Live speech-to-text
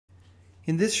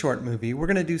In this short movie, we're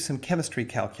going to do some chemistry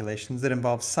calculations that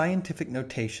involve scientific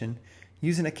notation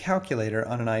using a calculator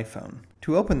on an iPhone.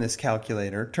 To open this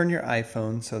calculator, turn your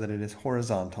iPhone so that it is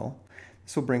horizontal.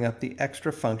 This will bring up the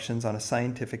extra functions on a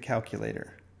scientific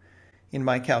calculator. In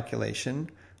my calculation,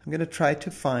 I'm going to try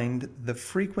to find the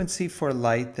frequency for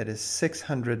light that is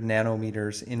 600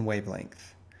 nanometers in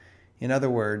wavelength. In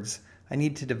other words, I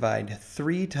need to divide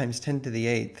 3 times 10 to the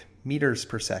 8th meters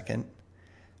per second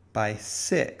by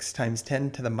 6 times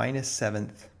 10 to the minus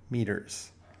 7th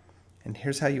meters. And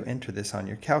here's how you enter this on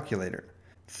your calculator.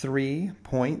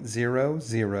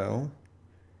 3.00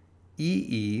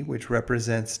 EE, which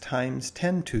represents times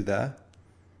 10 to the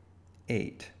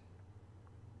 8.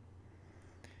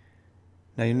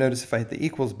 Now you notice if I hit the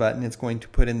equals button, it's going to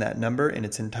put in that number in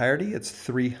its entirety. It's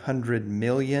 300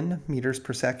 million meters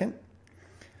per second.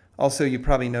 Also, you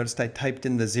probably noticed I typed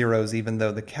in the zeros even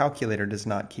though the calculator does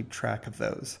not keep track of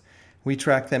those. We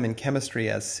track them in chemistry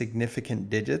as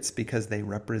significant digits because they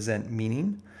represent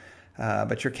meaning,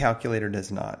 but your calculator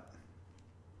does not.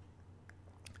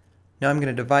 Now I'm going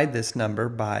to divide this number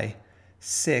by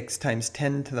 6 times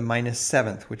 10 to the minus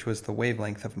 7th, which was the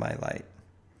wavelength of my light,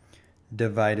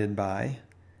 divided by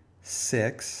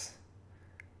 6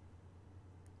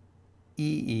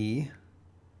 EE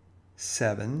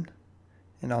 7,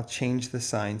 and I'll change the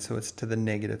sign so it's to the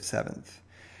negative 7th.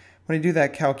 When I do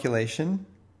that calculation,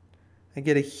 I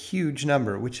get a huge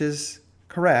number, which is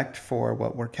correct for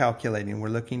what we're calculating. We're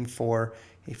looking for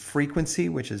a frequency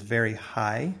which is very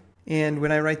high. And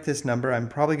when I write this number, I'm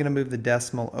probably going to move the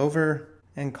decimal over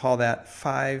and call that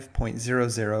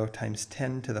 5.00 times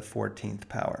 10 to the 14th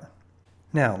power.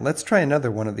 Now, let's try another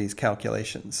one of these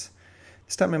calculations.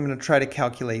 This time I'm going to try to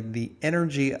calculate the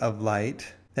energy of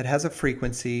light that has a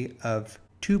frequency of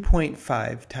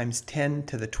 2.5 times 10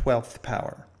 to the 12th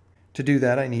power. To do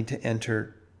that, I need to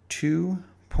enter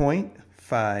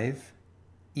 2.5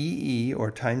 EE, or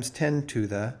times 10 to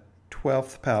the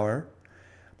 12th power.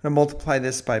 I'm going to multiply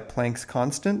this by Planck's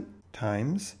constant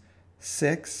times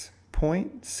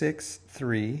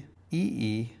 6.63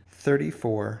 EE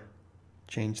 34,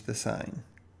 change the sign,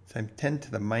 times 10 to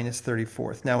the minus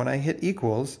 34th. Now when I hit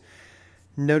equals,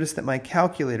 notice that my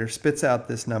calculator spits out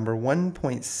this number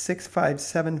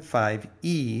 1.6575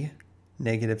 E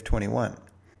negative 21.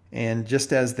 And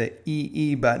just as the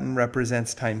EE button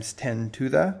represents times 10 to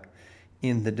the,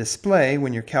 in the display,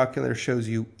 when your calculator shows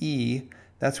you E,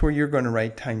 that's where you're going to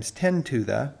write times 10 to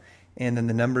the, and then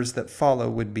the numbers that follow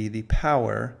would be the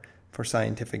power for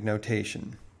scientific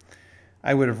notation.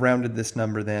 I would have rounded this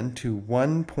number then to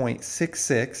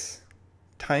 1.66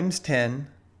 times 10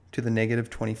 to the negative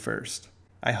 21st.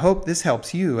 I hope this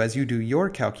helps you as you do your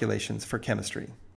calculations for chemistry.